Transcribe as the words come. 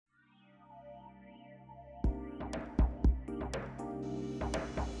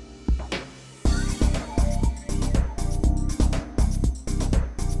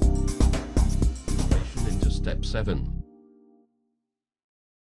7.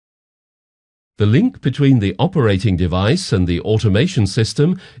 The link between the operating device and the automation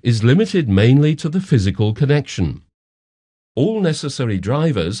system is limited mainly to the physical connection. All necessary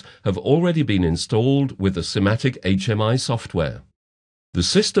drivers have already been installed with the SIMATIC HMI software. The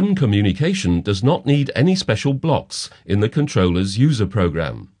system communication does not need any special blocks in the controller's user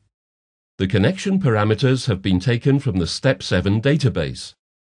program. The connection parameters have been taken from the Step 7 database.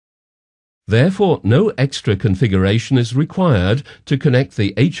 Therefore, no extra configuration is required to connect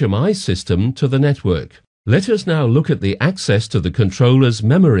the HMI system to the network. Let us now look at the access to the controller's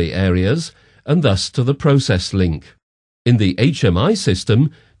memory areas and thus to the process link. In the HMI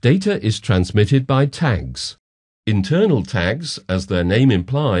system, data is transmitted by tags. Internal tags, as their name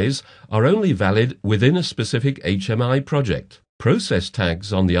implies, are only valid within a specific HMI project. Process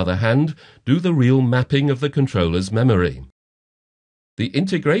tags, on the other hand, do the real mapping of the controller's memory. The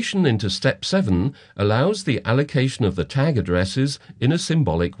integration into Step 7 allows the allocation of the tag addresses in a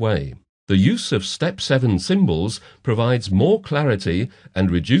symbolic way. The use of Step 7 symbols provides more clarity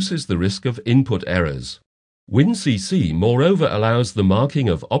and reduces the risk of input errors. WinCC moreover allows the marking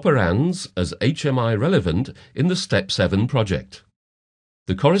of operands as HMI relevant in the Step 7 project.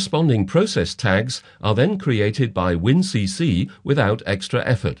 The corresponding process tags are then created by WinCC without extra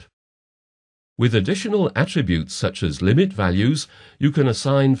effort. With additional attributes such as limit values, you can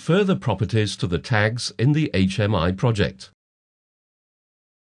assign further properties to the tags in the HMI project.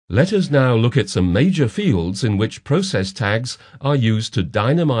 Let us now look at some major fields in which process tags are used to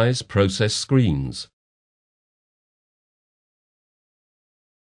dynamize process screens.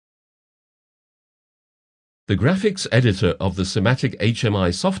 The graphics editor of the SIMATIC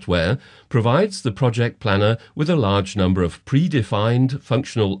HMI software provides the project planner with a large number of predefined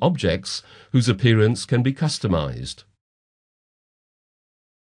functional objects whose appearance can be customized.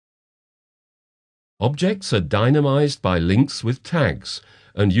 Objects are dynamized by links with tags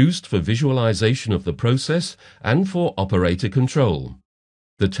and used for visualization of the process and for operator control.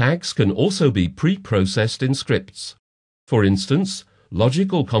 The tags can also be pre-processed in scripts. For instance,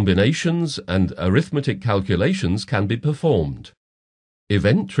 logical combinations and arithmetic calculations can be performed.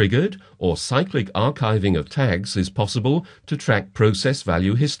 Event-triggered or cyclic archiving of tags is possible to track process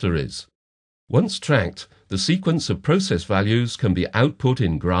value histories. Once tracked, the sequence of process values can be output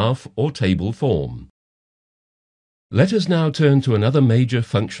in graph or table form. Let us now turn to another major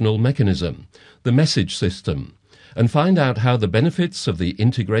functional mechanism, the message system, and find out how the benefits of the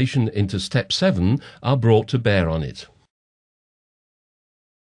integration into Step 7 are brought to bear on it.